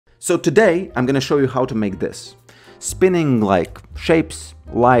So today I'm gonna show you how to make this. Spinning like shapes,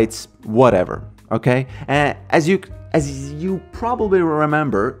 lights, whatever, okay? As you probably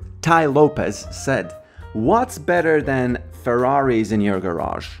remember, Ty Lopez said, "What's better than Ferraris in your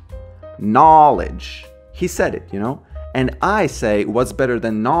garage? Knowledge." He said it, you know? And I say what's better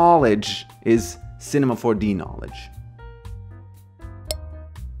than knowledge is Cinema 4D knowledge.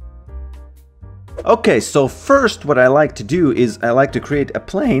 Okay, so first what I like to do is I like to create a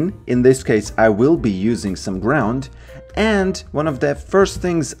plane. In this case, I will be using some ground. And one of the first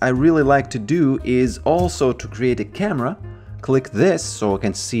things I really like to do is also to create a camera. Click this so I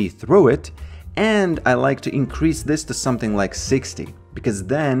can see through it. And I like to increase this to something like 60, because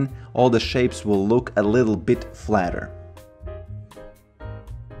then all the shapes will look a little bit flatter.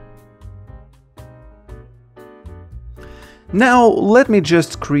 Now let me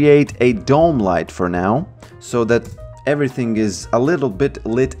just create a dome light for now, so that everything is a little bit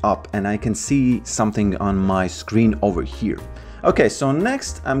lit up and I can see something on my screen over here. Okay, so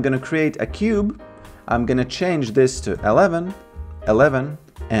next I'm gonna create a cube. I'm gonna change this to 11, 11,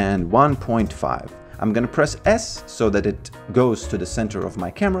 and 1.5. I'm gonna press S so that it goes to the center of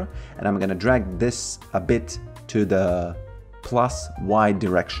my camera, and I'm gonna drag this a bit to the plus Y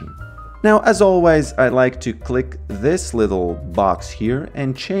direction. Now, as always, I like to click this little box here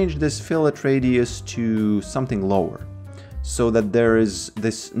and change this fillet radius to something lower, so that there is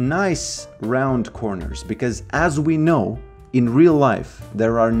this nice round corners, because as we know, in real life,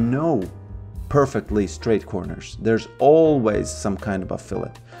 there are no perfectly straight corners. There's always some kind of a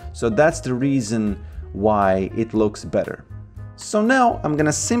fillet. So that's the reason why it looks better. So now I'm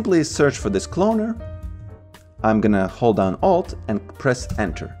gonna simply search for this cloner. I'm gonna hold down Alt and press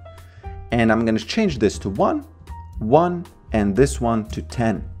Enter. And I'm going to change this to 1, 1, and this one to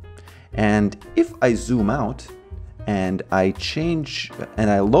 10. And if I zoom out and I change and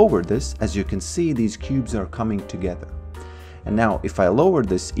I lower this, as you can see, these cubes are coming together. And now if I lower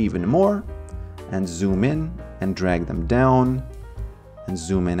this even more and zoom in and drag them down and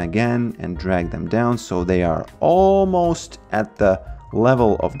zoom in again and drag them down so they are almost at the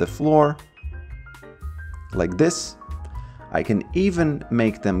level of the floor, like this. I can even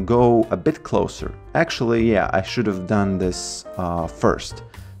make them go a bit closer. Actually, yeah, I should have done this first,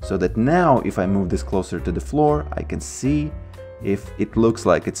 so that now if I move this closer to the floor, I can see if it looks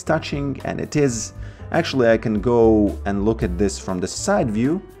like it's touching, and it is. Actually, I can go and look at this from the side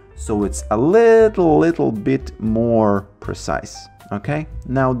view, so it's a little bit more precise. Okay,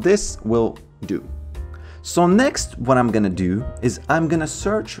 now this will do. So next, what I'm gonna do is I'm gonna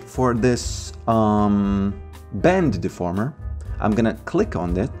search for this bend deformer. I'm gonna click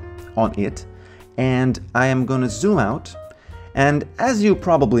on it, and I am gonna zoom out. And as you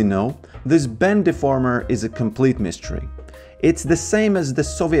probably know, this bend deformer is a complete mystery. It's the same as the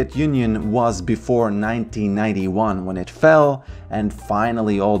Soviet Union was before 1991, when it fell and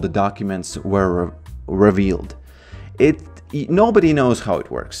finally all the documents were revealed. Nobody knows how it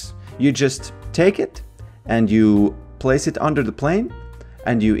works. You just take it and you place it under the plane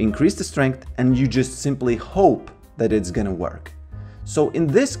and you increase the strength and you just simply hope that it's gonna work. So in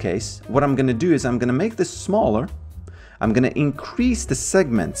this case, what I'm gonna do is I'm gonna make this smaller. I'm gonna increase the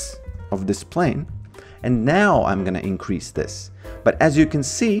segments of this plane, and now I'm gonna increase this. But as you can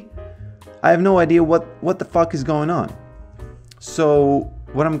see, I have no idea what the fuck is going on. So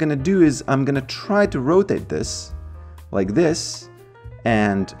what I'm gonna do is I'm gonna try to rotate this like this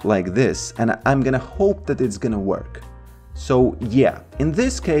and like this, and I'm gonna hope that it's gonna work. So yeah, in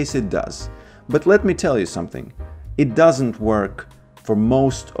this case it does. But let me tell you something. It doesn't work for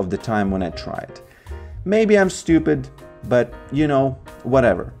most of the time when I try it. Maybe I'm stupid, but you know,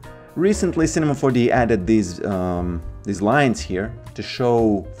 whatever. Recently, Cinema 4D added these lines here to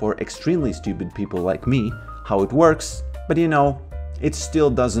show for extremely stupid people like me how it works, but you know, it still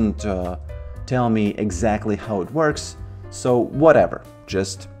doesn't tell me exactly how it works, so whatever.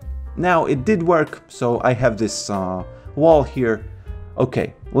 Just now it did work, so I have this wall here.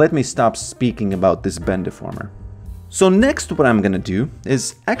 Okay, let me stop speaking about this bend deformer. So next what I'm gonna do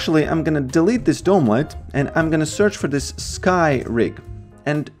is, actually I'm gonna delete this dome light and I'm gonna search for this Sky Rig.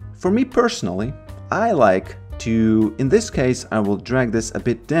 And for me personally, I like to, in this case, I will drag this a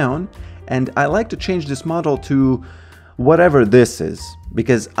bit down, and I like to change this model to whatever this is,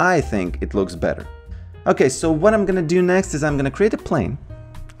 because I think it looks better. Okay, so what I'm gonna do next is I'm gonna create a plane,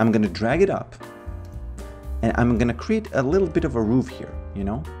 I'm gonna drag it up, and I'm gonna create a little bit of a roof here, you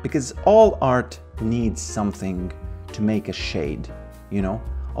know, because all art needs something to make a shade, you know?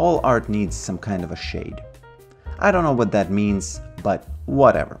 All art needs some kind of a shade. I don't know what that means, but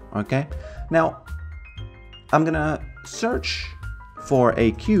whatever, okay? Now, I'm gonna search for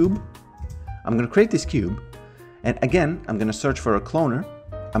a cube, I'm going to create this cube. And again, I'm going to search for a cloner.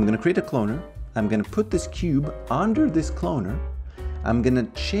 I'm going to create a cloner. I'm going to put this cube under this cloner. I'm going to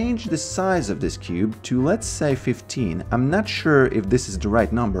change the size of this cube to, let's say, 15. I'm not sure if this is the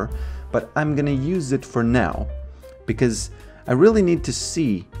right number, but I'm going to use it for now because I really need to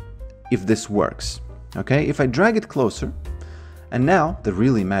see if this works. Okay, if I drag it closer, and now the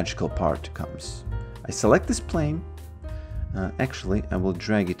really magical part comes. I select this plane. Actually, I will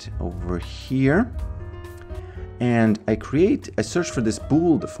drag it over here. And I search for this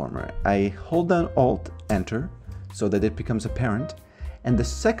bool deformer. I hold down Alt, Enter, so that it becomes apparent. And the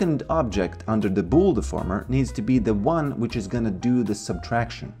second object under the bool deformer needs to be the one which is going to do the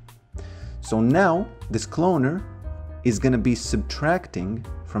subtraction. So now this cloner is going to be subtracting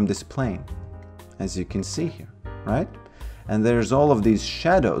from this plane, as you can see here, right? And there's all of these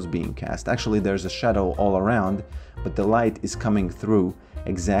shadows being cast. Actually, there's a shadow all around, but the light is coming through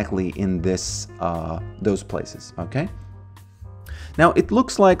exactly in this those places. Okay, now it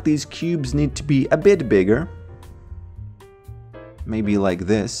looks like these cubes need to be a bit bigger, maybe like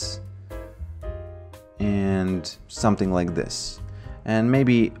this and something like this, and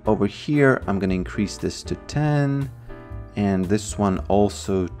maybe over here I'm gonna increase this to 10 and this one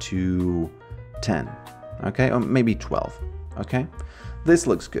also to 10. Okay, or maybe 12. Okay, this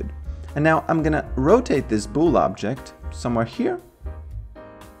looks good. And now I'm gonna rotate this bool object somewhere here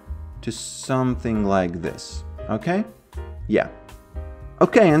to something like this. Okay, yeah.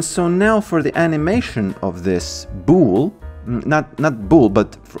 Okay, and so now for the animation of this bool, not bool,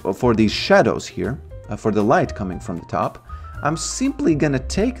 but for these shadows here, for the light coming from the top, I'm simply gonna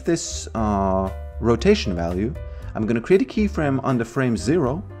take this rotation value. I'm gonna create a keyframe on the frame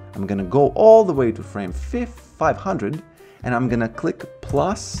 0. I'm gonna go all the way to frame 500, and I'm gonna click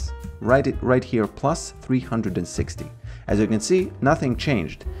plus, right here, plus 360. As you can see, nothing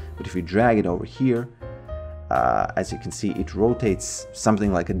changed. But if you drag it over here, as you can see, it rotates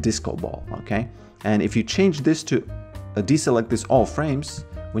something like a disco ball, okay? And if you change this to deselect this all frames,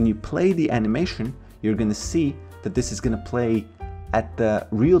 when you play the animation, you're gonna see that this is gonna play at the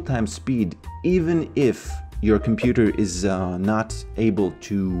real-time speed, even if your computer is not able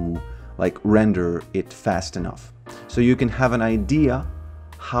to like render it fast enough. So you can have an idea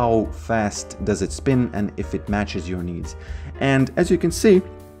how fast does it spin and if it matches your needs. And as you can see,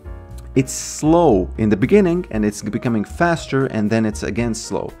 it's slow in the beginning and it's becoming faster and then it's again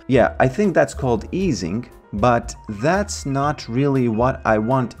slow. Yeah, I think that's called easing, but that's not really what I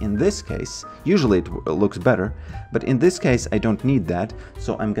want in this case. Usually it looks better, but in this case I don't need that.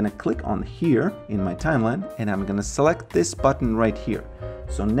 So I'm gonna click on here in my timeline and I'm gonna select this button right here.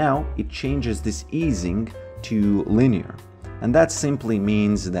 So now it changes this easing to linear. And that simply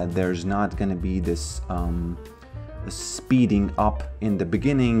means that there's not gonna be this speeding up in the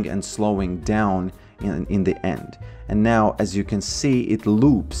beginning and slowing down in the end. And now, as you can see, it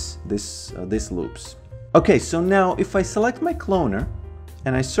loops, this loops. Okay, so now if I select my cloner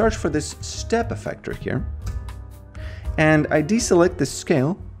and I search for this step effector here, and I deselect this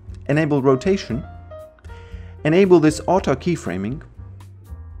scale, enable rotation, enable this auto keyframing,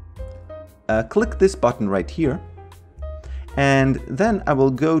 click this button right here, and then I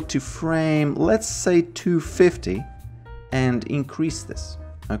will go to frame, let's say 250, and increase this,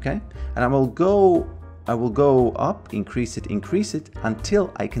 okay? And I will go up, increase it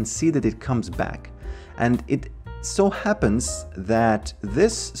until I can see that it comes back. And it so happens that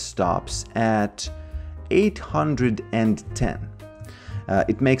this stops at 810.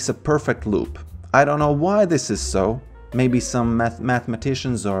 It makes a perfect loop. I don't know why this is so. Maybe some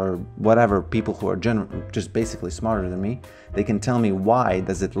mathematicians or whatever, people who are just basically smarter than me, they can tell me why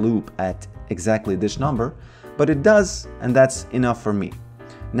does it loop at exactly this number, but it does, and that's enough for me.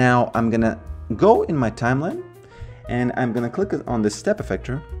 Now I'm gonna go in my timeline and I'm gonna click on this step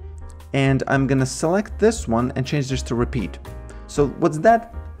effector and I'm gonna select this one and change this to repeat. So what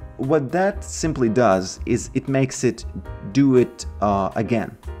that simply does is it makes it do it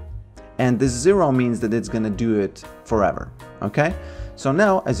again. And this 0 means that it's gonna do it forever, okay? So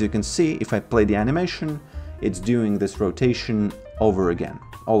now, as you can see, if I play the animation, it's doing this rotation over again,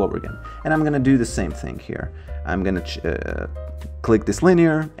 all over again. And I'm gonna do the same thing here. I'm gonna click this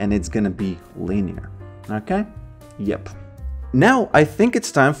linear and it's gonna be linear, okay? Yep. Now I think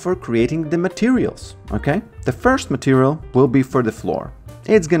it's time for creating the materials, okay? The first material will be for the floor.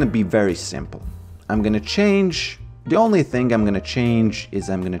 It's gonna be very simple. I'm gonna change, the only thing I'm gonna change is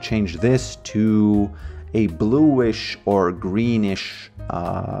I'm gonna change this to a bluish or greenish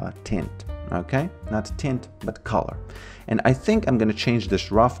tint, okay? Not tint, but color. And I think I'm gonna change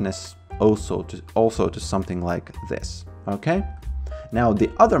this roughness also to something like this, okay? Now the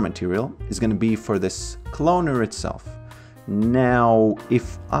other material is going to be for this cloner itself. Now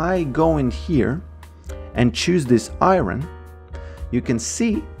if I go in here and choose this iron, you can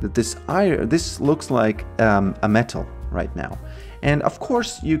see that this looks like a metal right now. And of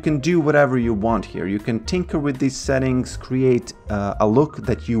course you can do whatever you want here. You can tinker with these settings, create a look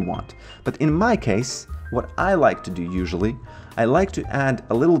that you want. But in my case, what I like to do usually, I like to add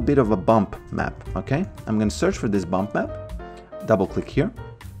a little bit of a bump map, okay? I'm gonna search for this bump map, double click here,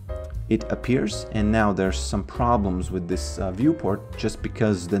 it appears, and now there's some problems with this viewport just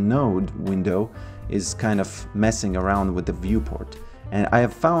because the node window is kind of messing around with the viewport. And I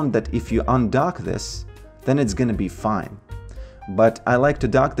have found that if you undock this, then it's gonna be fine. But I like to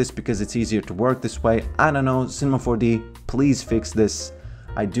dock this because it's easier to work this way. I don't know, Cinema 4D, please fix this.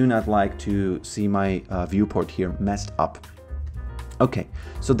 I do not like to see my viewport here messed up. Okay,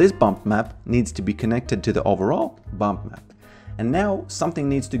 so this bump map needs to be connected to the overall bump map. And now something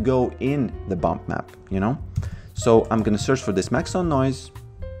needs to go in the bump map, you know? So I'm gonna search for this max on noise,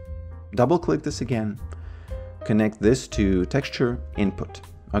 double click this again, connect this to texture input,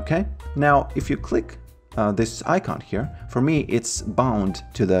 okay? Now, if you click this icon here, for me it's bound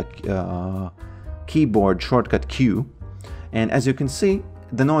to the keyboard shortcut Q, and as you can see,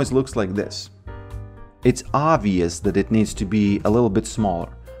 the noise looks like this. It's obvious that it needs to be a little bit smaller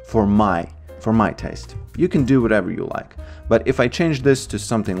for my taste. You can do whatever you like, but if I change this to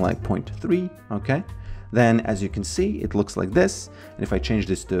something like 0.3, okay, then as you can see, it looks like this. And if I change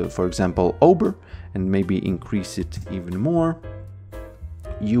this to, for example, Ober, and maybe increase it even more,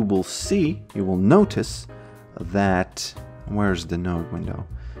 you will notice that, where's the node window?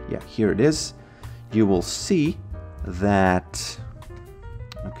 Yeah, here it is. You will see that,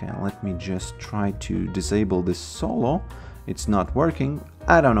 okay, let me just try to disable this solo. It's not working.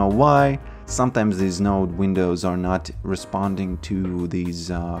 I don't know why. Sometimes these node windows are not responding to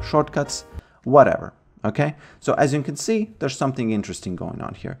these shortcuts. Whatever. Okay, so as you can see, there's something interesting going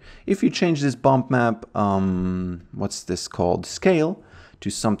on here. If you change this bump map, what's this called, scale, to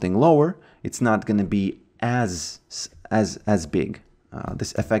something lower, it's not going to be as big.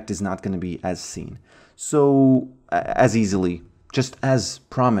 This effect is not going to be as seen. So as easily, just as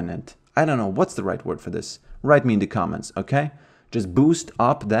prominent. I don't know what's the right word for this. Write me in the comments, okay? Just boost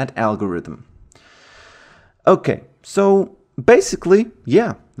up that algorithm. Okay, so basically,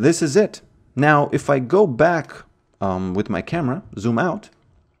 yeah, this is it. Now, if I go back with my camera, zoom out,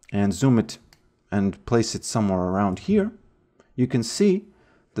 and zoom it and place it somewhere around here, you can see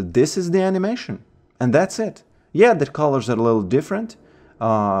that this is the animation, and that's it. Yeah, the colors are a little different.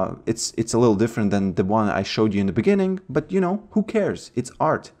 It's a little different than the one I showed you in the beginning, but you know, who cares? It's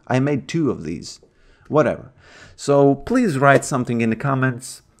art. I made 2 of these. Whatever. So please write something in the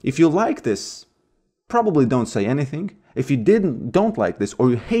comments. If you like this, probably don't say anything. If you don't like this or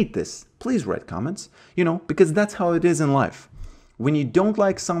you hate this, please write comments, you know, because that's how it is in life. When you don't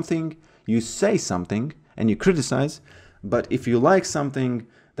like something, you say something and you criticize, but if you like something,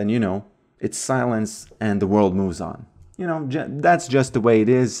 then you know, it's silence and the world moves on. You know, that's just the way it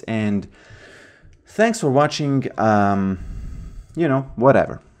is, and thanks for watching, you know,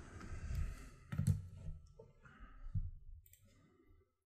 whatever.